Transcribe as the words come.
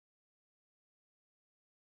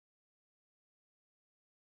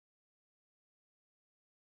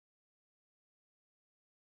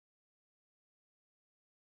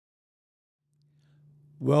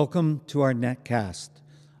Welcome to our netcast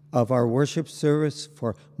of our worship service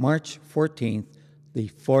for March 14th, the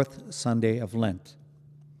fourth Sunday of Lent.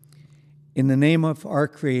 In the name of our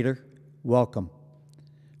Creator, welcome.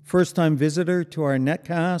 First-time visitor to our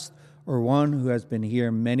netcast or one who has been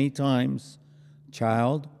here many times,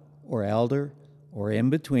 child or elder or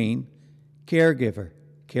in between, caregiver,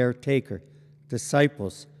 caretaker,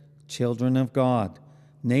 disciples, children of God,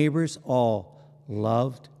 neighbors all,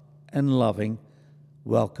 loved and loving,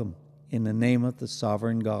 welcome in the name of the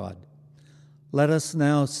sovereign God. Let us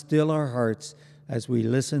now still our hearts as we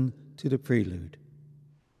listen to the prelude.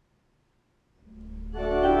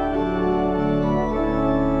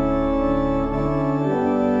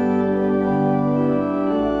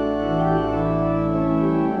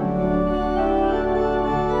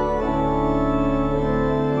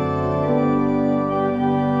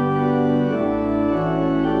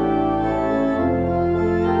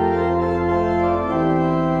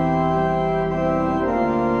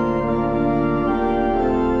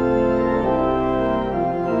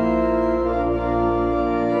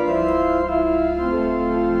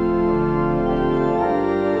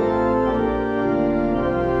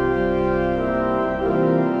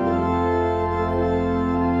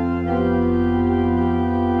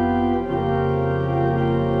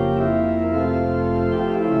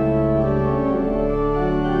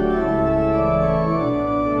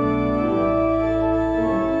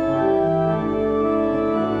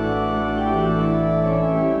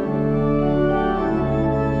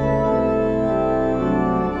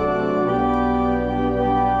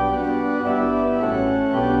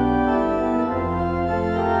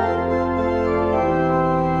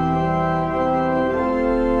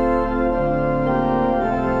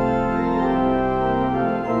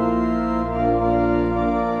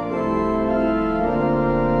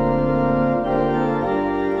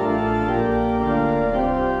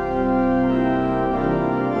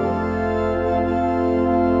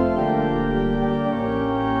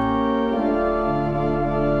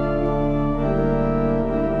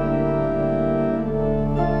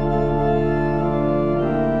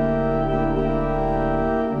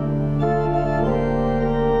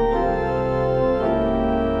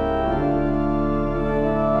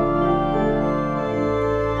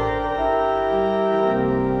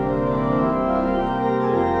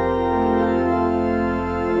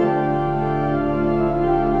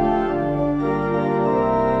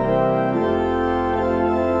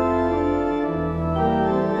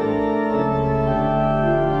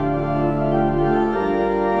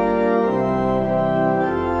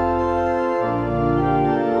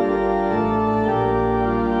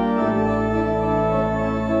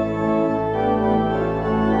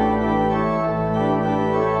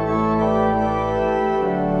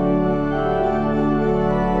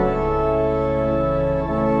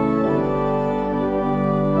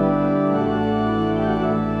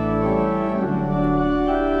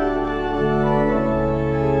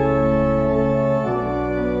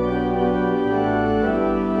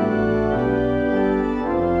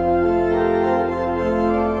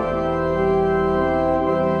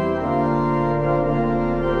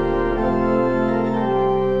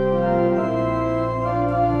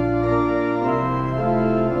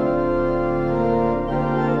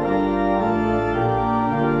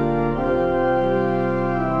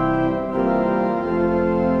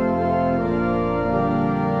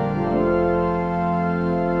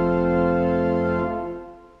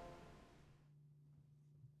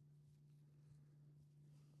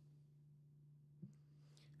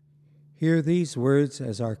 Hear these words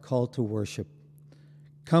as our call to worship.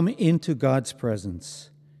 Come into God's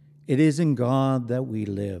presence. It is in God that we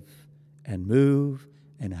live and move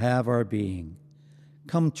and have our being.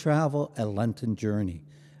 Come travel a Lenten journey,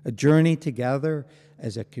 a journey together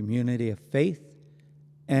as a community of faith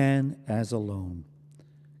and as alone.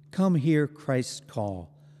 Come hear Christ's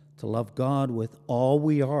call to love God with all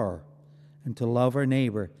we are and to love our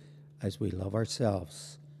neighbor as we love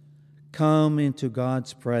ourselves. Come into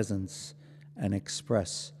God's presence and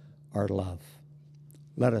express our love.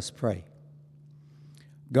 Let us pray.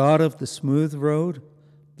 God of the smooth road,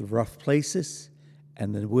 the rough places,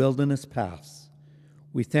 and the wilderness paths,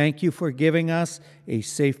 we thank you for giving us a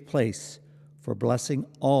safe place, for blessing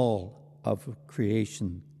all of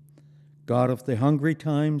creation. God of the hungry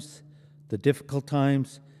times, the difficult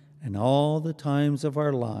times, and all the times of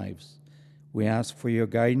our lives, we ask for your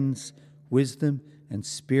guidance, wisdom, and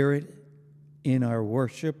spirit in our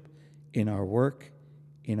worship, in our work,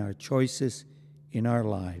 in our choices, in our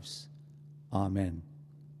lives. Amen.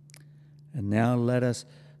 And now let us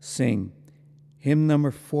sing hymn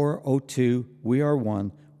number 402, We Are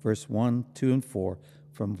One, verse 1, 2, and 4,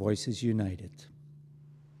 from Voices United.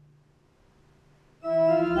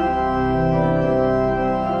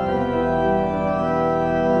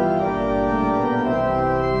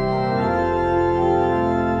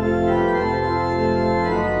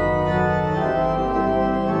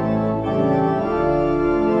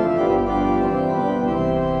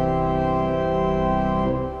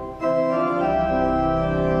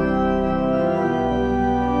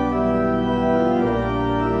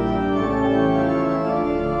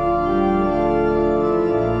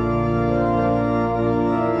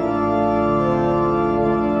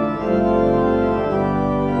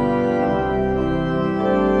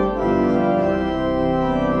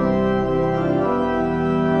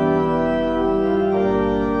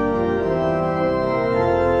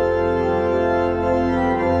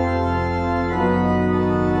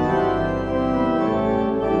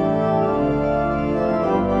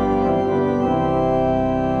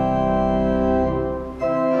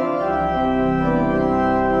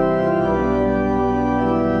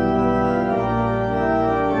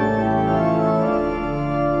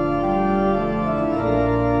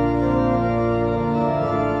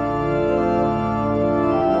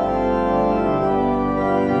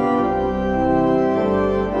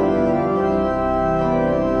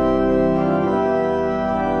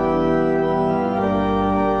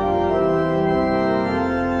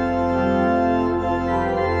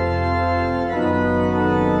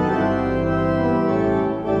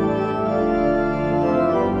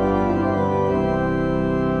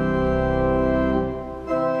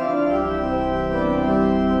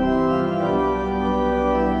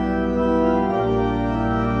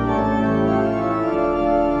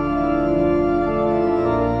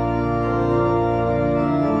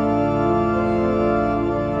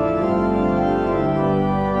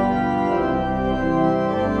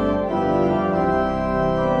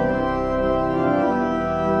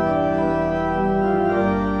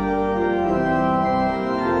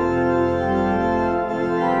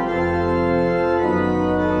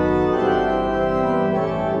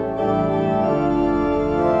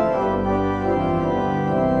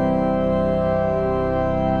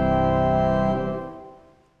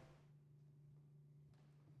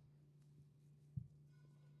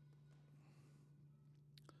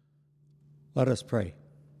 Let us pray.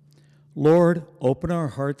 Lord, open our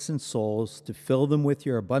hearts and souls to fill them with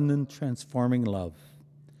your abundant, transforming love.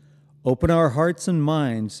 Open our hearts and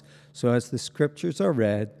minds so as the scriptures are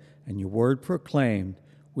read and your word proclaimed,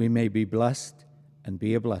 we may be blessed and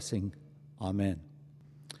be a blessing. Amen.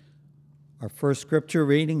 Our first scripture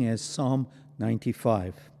reading is Psalm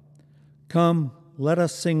 95. Come, let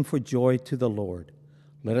us sing for joy to the Lord.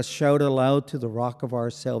 Let us shout aloud to the rock of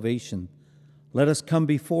our salvation. Let us come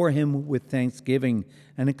before him with thanksgiving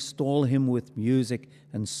and extol him with music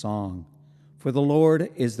and song. For the Lord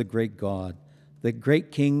is the great God, the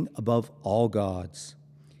great King above all gods.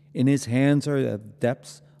 In his hands are the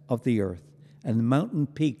depths of the earth, and the mountain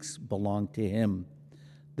peaks belong to him.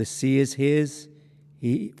 The sea is his,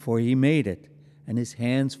 for he made it, and his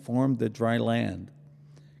hands formed the dry land.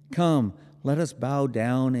 Come, let us bow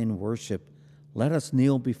down in worship. Let us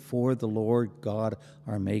kneel before the Lord God,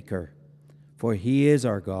 our Maker. For he is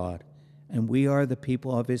our God, and we are the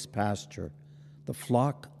people of his pasture, the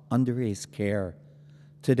flock under his care.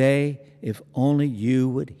 Today, if only you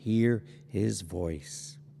would hear his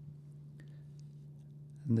voice.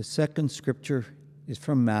 And the second scripture is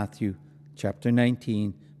from Matthew chapter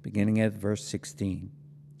 19, beginning at verse 16.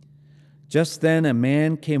 Just then a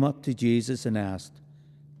man came up to Jesus and asked,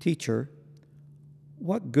 "Teacher,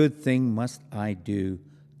 what good thing must I do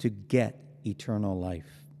to get eternal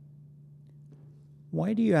life?"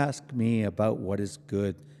 "Why do you ask me about what is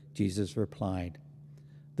good?" Jesus replied.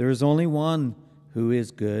 "There is only one who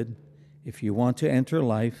is good. If you want to enter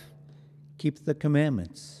life, keep the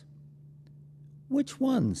commandments." "Which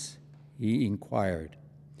ones?" he inquired.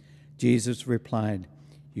 Jesus replied,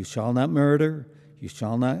 "You shall not murder, you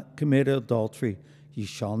shall not commit adultery, you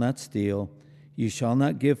shall not steal, you shall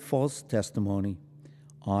not give false testimony.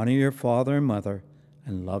 Honor your father and mother,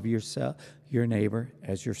 and love your neighbor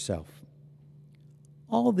as yourself."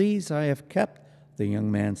 "All these I have kept," the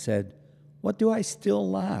young man said. "What do I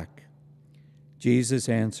still lack?" Jesus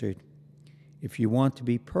answered, "If you want to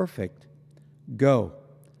be perfect, go,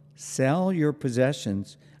 sell your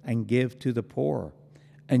possessions and give to the poor,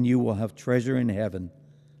 and you will have treasure in heaven.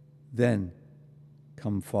 Then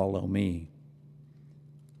come follow me."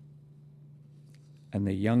 And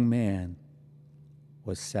the young man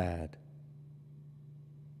was sad.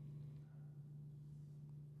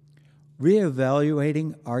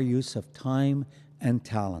 Reevaluating our use of time and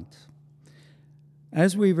talent.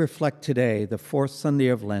 As we reflect today, the fourth Sunday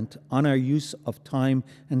of Lent, on our use of time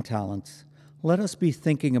and talents, let us be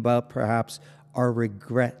thinking about perhaps our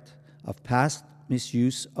regret of past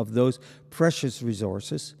misuse of those precious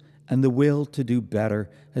resources and the will to do better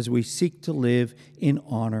as we seek to live in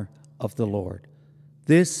honor of the Lord.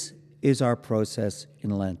 This is our process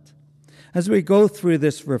in Lent. As we go through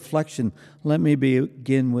this reflection, let me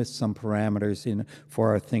begin with some parameters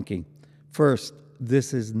for our thinking. First,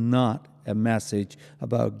 this is not a message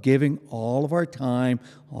about giving all of our time,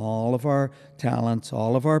 all of our talents,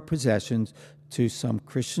 all of our possessions to some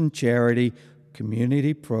Christian charity,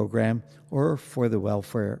 community program, or for the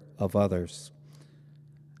welfare of others.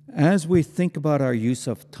 As we think about our use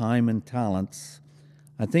of time and talents,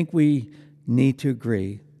 I think we need to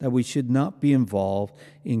agree that we should not be involved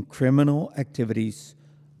in criminal activities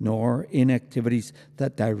nor in activities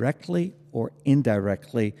that directly or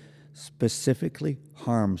indirectly specifically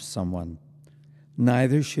harm someone.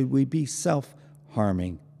 Neither should we be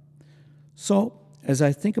self-harming. So, as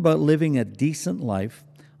I think about living a decent life,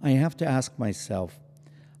 I have to ask myself,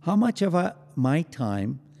 how much of my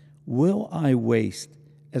time will I waste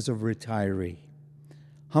as a retiree?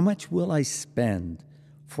 How much will I spend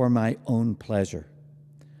for my own pleasure?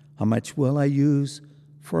 How much will I use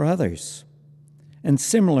for others? And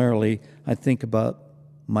similarly, I think about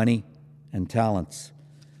money and talents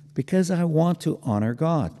because I want to honor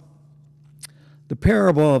God. The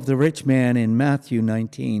parable of the rich man in Matthew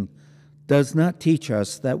 19 does not teach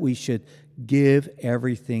us that we should give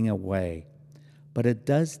everything away, but it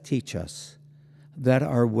does teach us that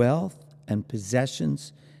our wealth and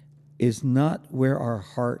possessions is not where our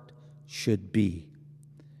heart should be.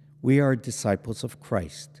 We are disciples of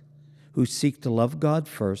Christ who seek to love God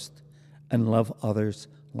first and love others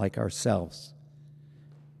like ourselves.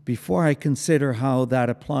 Before I consider how that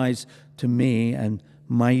applies to me and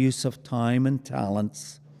my use of time and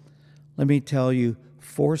talents, let me tell you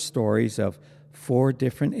 4 stories of 4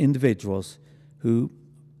 different individuals who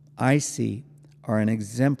I see are an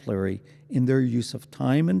exemplary in their use of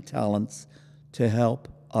time and talents to help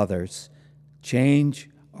others, change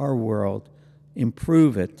our world,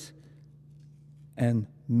 improve it, and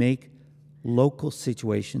make local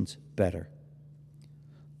situations better.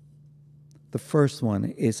 The first one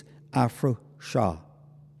is Afro Shah,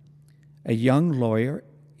 a young lawyer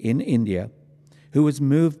in India who was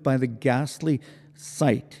moved by the ghastly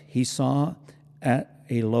sight he saw at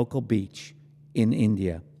a local beach in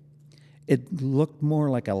India. It looked more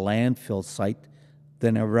like a landfill site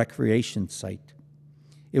than a recreation site.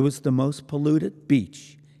 It was the most polluted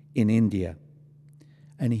beach in India,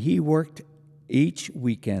 and he worked each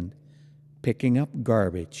weekend picking up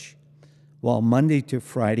garbage, while Monday to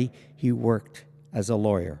Friday he worked as a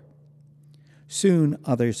lawyer. Soon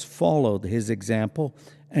others followed his example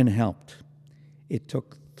and helped. It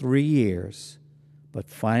took 3 years, but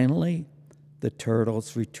finally the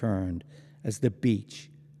turtles returned as the beach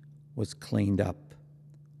was cleaned up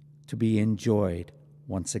to be enjoyed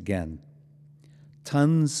once again.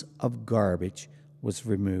 Tons of garbage was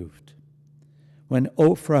removed. When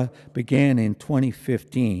Ofra began in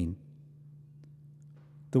 2015,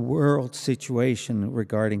 the world situation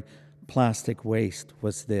regarding plastic waste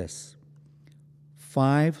was this: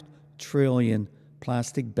 5 trillion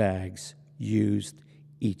plastic bags used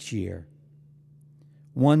each year.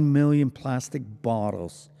 1 million plastic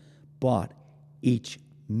bottles bought each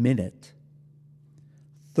minute.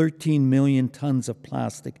 13 million tons of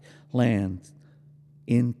plastic lands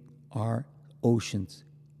in our oceans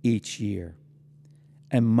each year,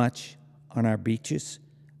 and much on our beaches,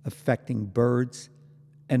 affecting birds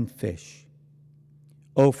and fish.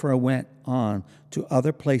 Ofra went on to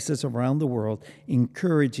other places around the world,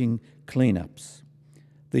 encouraging cleanups.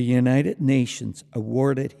 The United Nations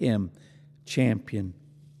awarded him Champion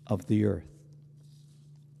of the Earth.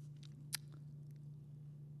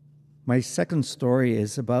 My second story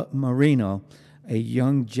is about Marino, a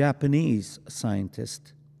young Japanese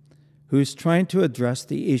scientist who is trying to address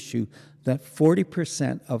the issue that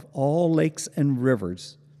 40% of all lakes and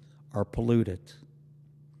rivers are polluted.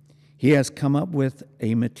 He has come up with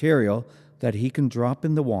a material that he can drop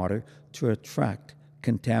in the water to attract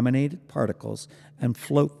contaminated particles and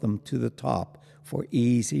float them to the top for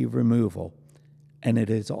easy removal, and it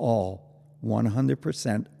is all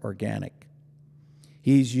 100% organic.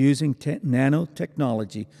 He's using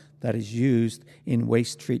nanotechnology that is used in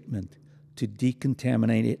waste treatment to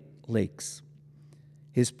decontaminate lakes.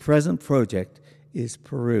 His present project is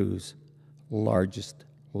Peru's largest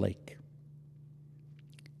lake.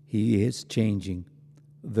 He is changing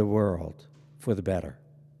the world for the better.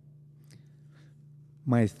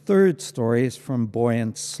 My third story is from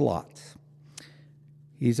Boyan Slot.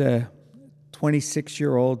 He's a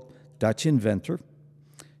 26-year-old Dutch inventor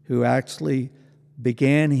who actually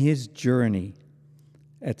began his journey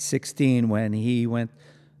at 16 when he went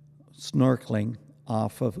snorkeling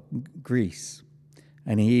off of Greece.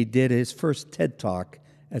 And he did his first TED Talk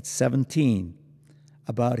at 17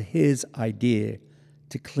 about his idea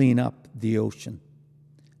to clean up the ocean.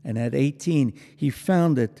 And at 18, he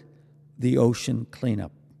founded the Ocean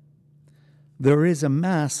Cleanup. There is a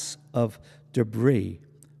mass of debris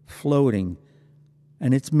floating,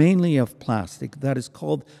 and it's mainly of plastic, that is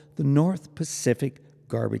called the North Pacific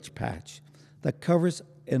Garbage Patch, that covers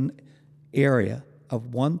an area of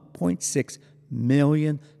 1.6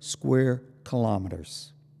 million square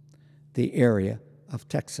kilometers, the area of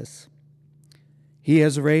Texas. He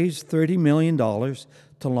has raised $30 million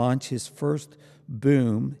to launch his first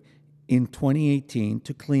boom in 2018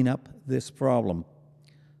 to clean up this problem.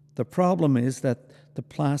 The problem is that the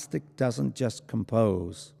plastic doesn't just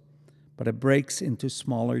compose, but it breaks into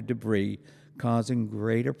smaller debris, causing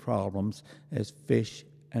greater problems as fish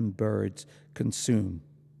and birds consume.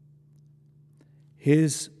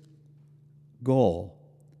 His goal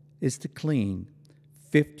is to clean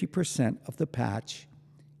 50% of the patch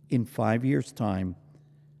in 5 years' time,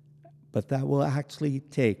 but that will actually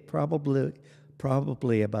take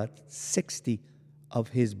probably about 60 of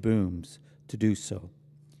his booms to do so,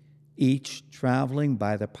 each traveling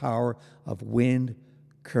by the power of wind,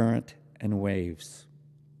 current, and waves,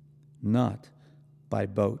 not by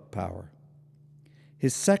boat power.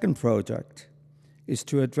 His second project is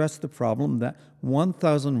to address the problem that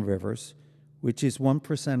 1,000 rivers, which is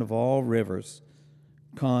 1% of all rivers,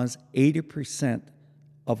 cause 80%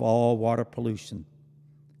 of all water pollution.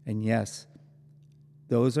 And yes,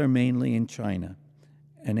 those are mainly in China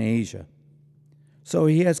and Asia. So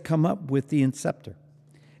he has come up with the Inceptor,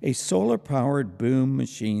 a solar-powered boom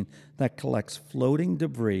machine that collects floating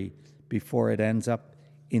debris before it ends up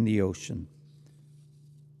in the ocean.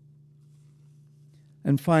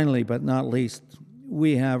 And finally, but not least,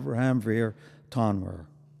 we have Ranveer Tanwar,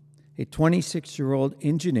 a 26-year-old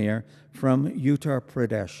engineer from Uttar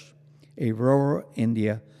Pradesh, a rural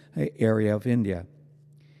area of India.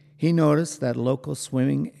 He noticed that local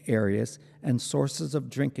swimming areas and sources of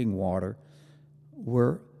drinking water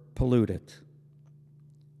were polluted.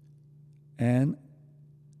 And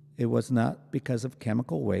it was not because of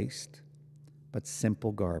chemical waste, but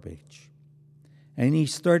simple garbage. And he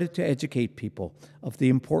started to educate people of the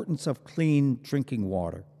importance of clean drinking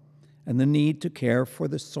water and the need to care for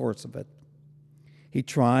the source of it. He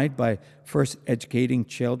tried by first educating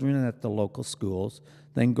children at the local schools,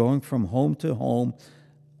 then going from home to home,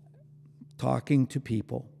 talking to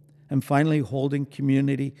people, and finally holding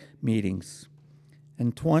community meetings. And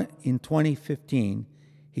in 2015,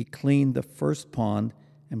 he cleaned the first pond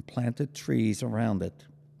and planted trees around it.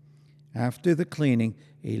 After the cleaning,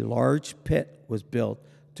 a large pit was built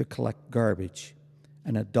to collect garbage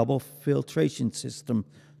and a double filtration system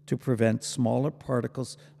to prevent smaller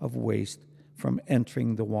particles of waste from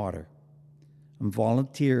entering the water. And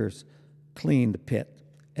volunteers cleaned the pit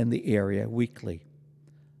and the area weekly.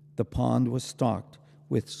 The pond was stocked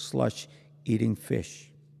with slush-eating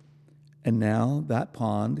fish. And now that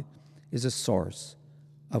pond is a source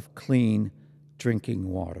of clean drinking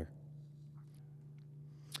water.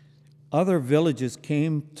 Other villages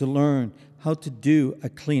came to learn how to do a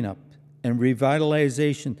cleanup and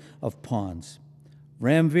revitalization of ponds.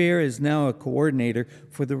 Ranveer is now a coordinator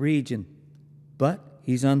for the region, but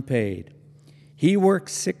he's unpaid. He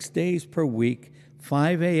works 6 days per week,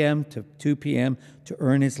 5 a.m. to 2 p.m. to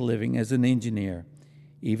earn his living as an engineer,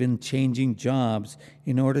 even changing jobs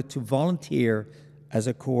in order to volunteer as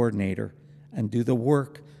a coordinator and do the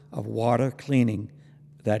work of water cleaning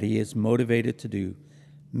that he is motivated to do,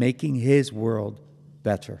 making his world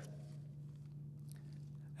better.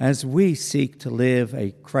 As we seek to live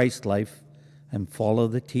a Christ life and follow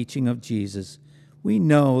the teaching of Jesus, we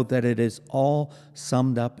know that it is all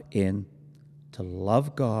summed up in to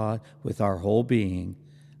love God with our whole being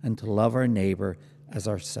and to love our neighbor as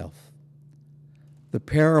ourself. The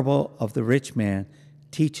parable of the rich man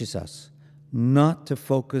teaches us not to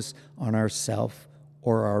focus on ourself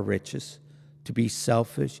or our riches, to be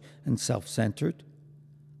selfish and self-centered,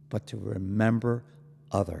 but to remember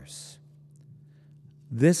others.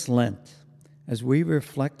 This Lent, as we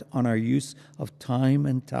reflect on our use of time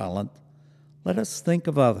and talent, let us think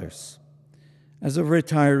of others. As a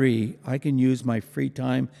retiree, I can use my free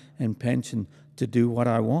time and pension to do what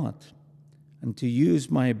I want and to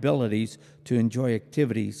use my abilities to enjoy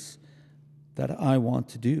activities that I want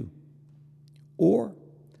to do. Or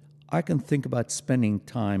I can think about spending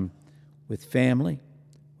time with family,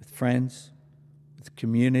 with friends, with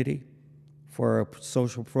community, for our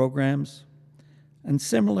social programs, and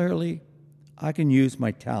similarly, I can use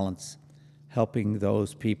my talents helping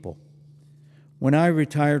those people. When I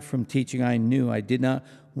retired from teaching, I knew I did not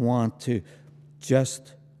want to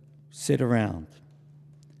just sit around,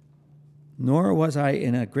 nor was I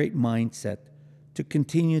in a great mindset to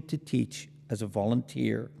continue to teach as a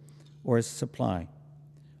volunteer or as supply.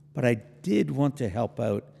 But I did want to help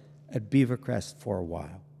out at Beavercrest for a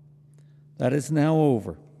while. That is now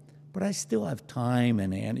over, but I still have time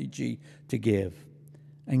and energy to give.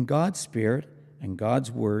 And God's Spirit and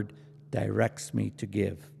God's Word directs me to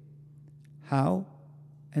give. How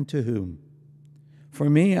and to whom? For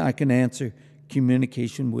me, I can answer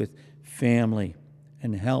communication with family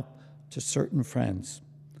and help to certain friends.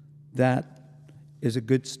 That is a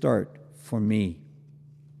good start for me.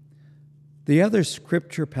 The other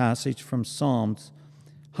scripture passage from Psalms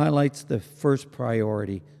highlights the first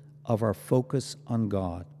priority of our focus on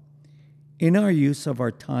God. In our use of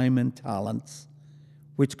our time and talents,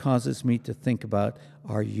 which causes me to think about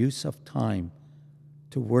our use of time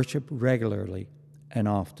to worship regularly and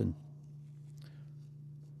often.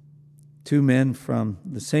 Two men from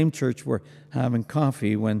the same church were having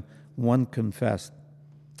coffee when one confessed,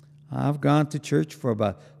 "I've gone to church for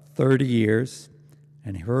about 30 years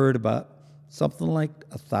and heard about something like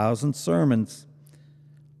 1,000 sermons.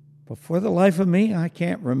 But for the life of me, I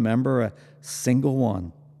can't remember a single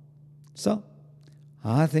one. So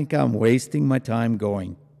I think I'm wasting my time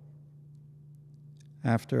going."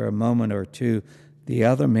 After a moment or two, the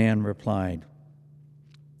other man replied,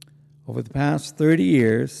 "Over the past 30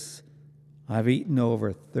 years, I've eaten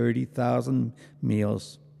over 30,000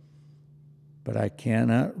 meals, but I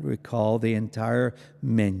cannot recall the entire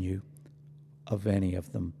menu of any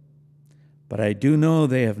of them. But I do know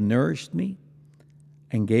they have nourished me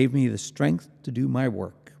and gave me the strength to do my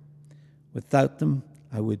work. Without them,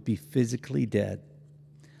 I would be physically dead.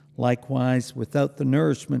 Likewise, without the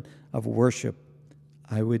nourishment of worship,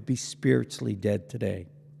 I would be spiritually dead today."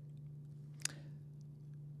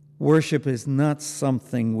 Worship is not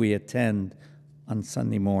something we attend on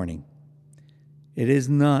Sunday morning. It is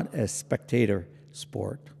not a spectator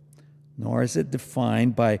sport, nor is it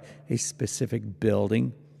defined by a specific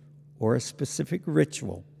building or a specific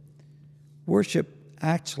ritual. Worship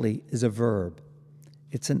actually is a verb.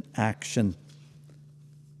 It's an action.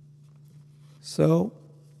 So,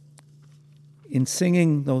 in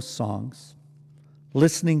singing those songs,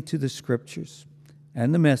 listening to the scriptures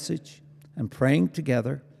and the message, and praying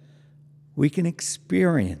together, we can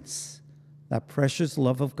experience that precious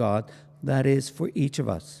love of God that is for each of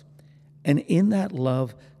us. And in that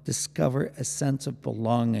love, discover a sense of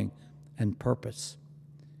belonging and purpose.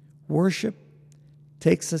 Worship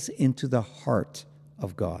takes us into the heart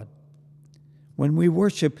of God. When we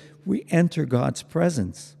worship, we enter God's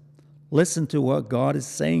presence, listen to what God is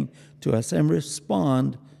saying to us, and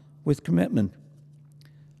respond with commitment.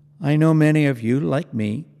 I know many of you, like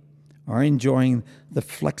me, are enjoying the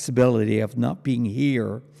flexibility of not being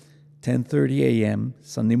here 10:30 a.m.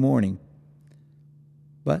 Sunday morning.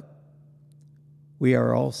 But we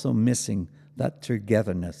are also missing that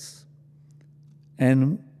togetherness.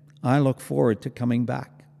 And I look forward to coming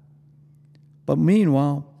back. But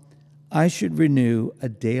meanwhile, I should renew a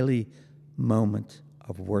daily moment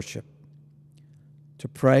of worship. To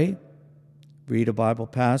pray, read a Bible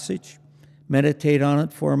passage, meditate on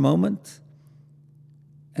it for a moment,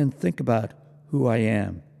 and think about who I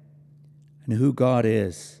am and who God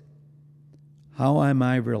is. How am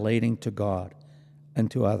I relating to God and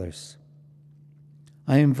to others?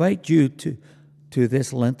 I invite you to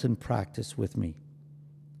this Lenten practice with me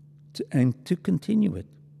and to continue it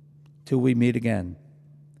till we meet again,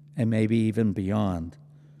 and maybe even beyond,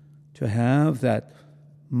 to have that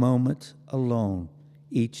moment alone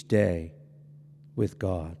each day with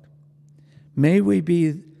God. May we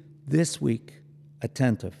be this week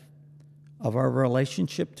attentive of our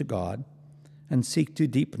relationship to God and seek to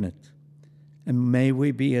deepen it. And may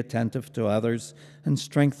we be attentive to others and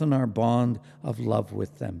strengthen our bond of love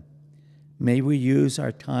with them. May we use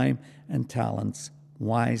our time and talents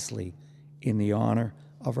wisely in the honor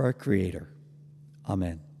of our Creator.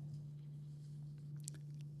 Amen.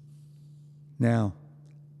 Now,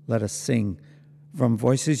 let us sing from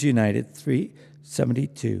Voices United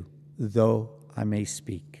 372, "Though I May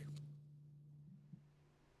Speak."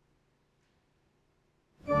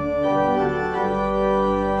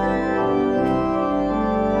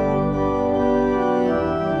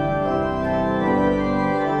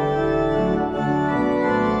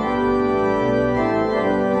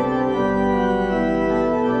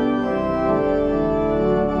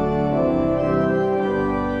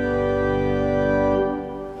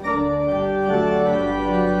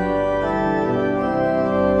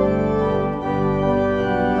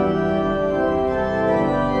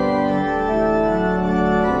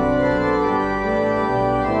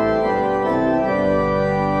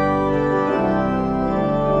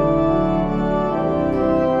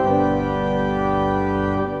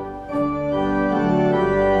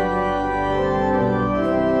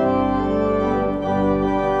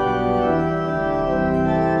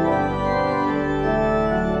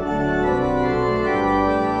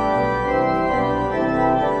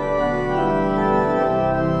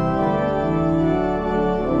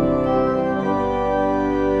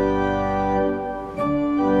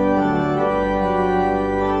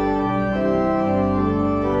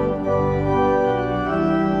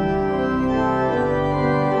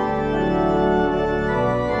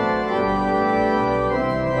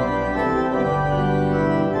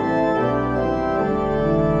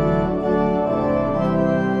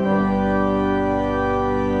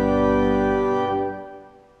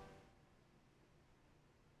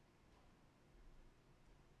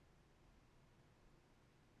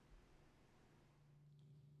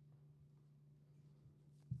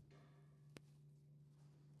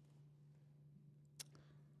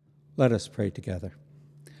 Let us pray together.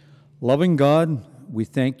 Loving God, we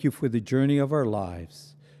thank you for the journey of our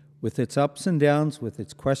lives, with its ups and downs, with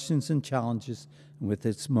its questions and challenges, and with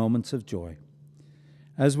its moments of joy.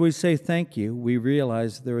 As we say thank you, we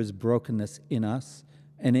realize there is brokenness in us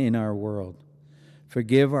and in our world.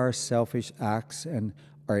 Forgive our selfish acts and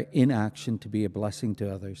our inaction to be a blessing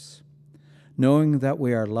to others. Knowing that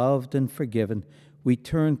we are loved and forgiven, we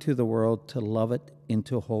turn to the world to love it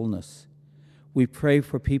into wholeness. We pray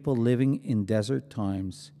for people living in desert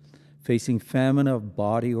times, facing famine of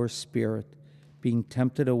body or spirit, being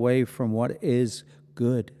tempted away from what is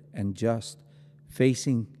good and just,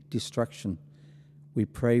 facing destruction. We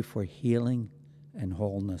pray for healing and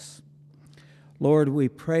wholeness. Lord, we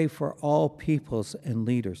pray for all peoples and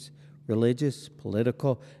leaders, religious,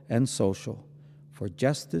 political, and social, for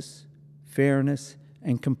justice, fairness,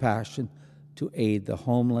 and compassion to aid the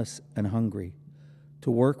homeless and hungry, to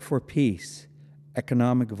work for peace,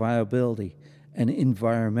 economic viability, and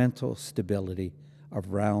environmental stability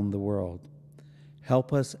around the world.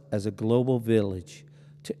 Help us as a global village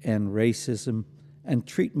to end racism and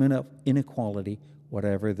treatment of inequality,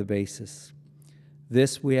 whatever the basis.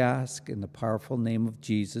 This we ask in the powerful name of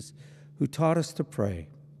Jesus, who taught us to pray.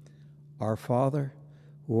 Our Father,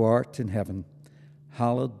 who art in heaven,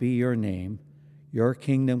 hallowed be your name. Your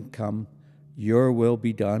kingdom come, your will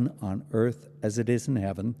be done on earth as it is in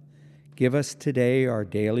heaven. Give us today our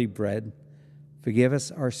daily bread. Forgive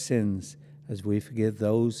us our sins as we forgive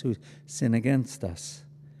those who sin against us.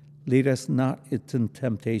 Lead us not into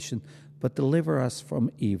temptation, but deliver us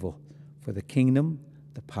from evil. For the kingdom,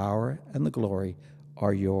 the power, and the glory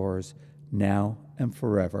are yours, now and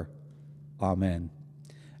forever. Amen.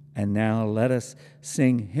 And now let us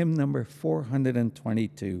sing hymn number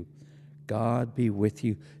 422, God be with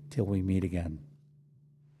you till we meet again.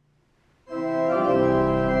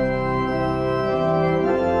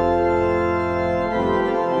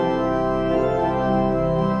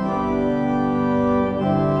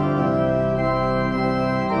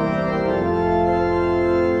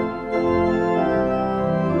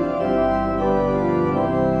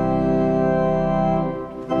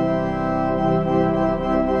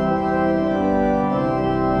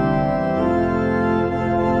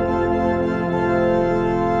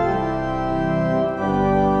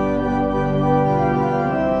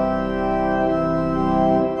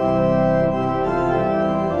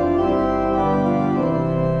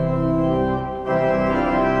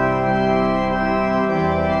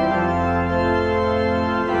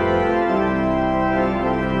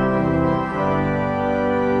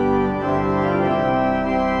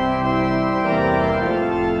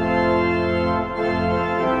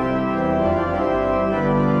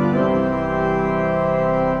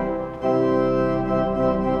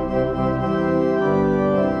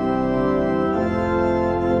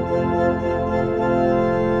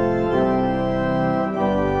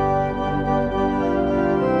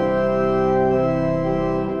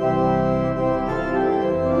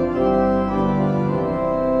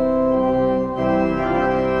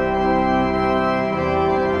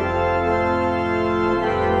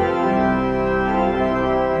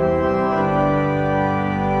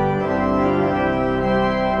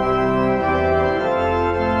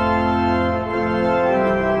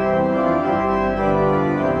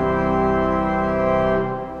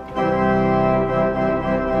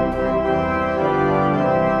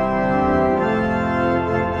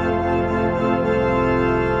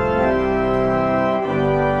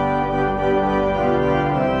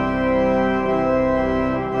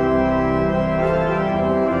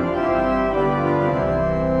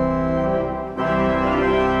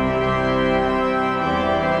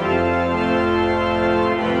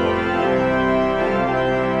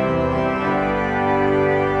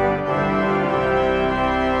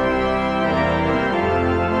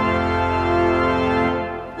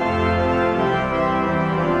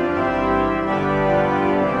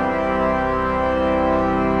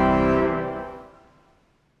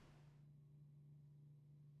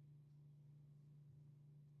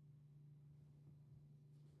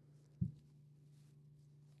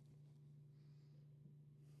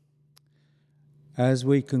 As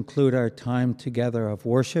we conclude our time together of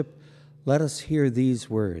worship, let us hear these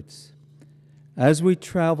words. As we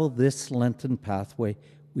travel this Lenten pathway,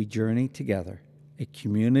 we journey together, a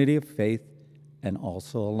community of faith and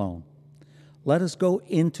also alone. Let us go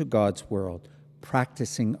into God's world,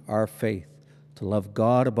 practicing our faith, to love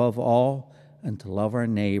God above all and to love our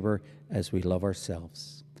neighbor as we love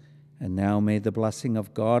ourselves. And now may the blessing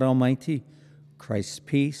of God Almighty, Christ's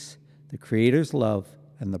peace, the Creator's love,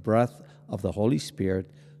 and the breath of the Holy Spirit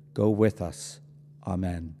go with us.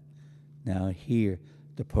 Amen. Now hear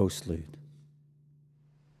the postlude.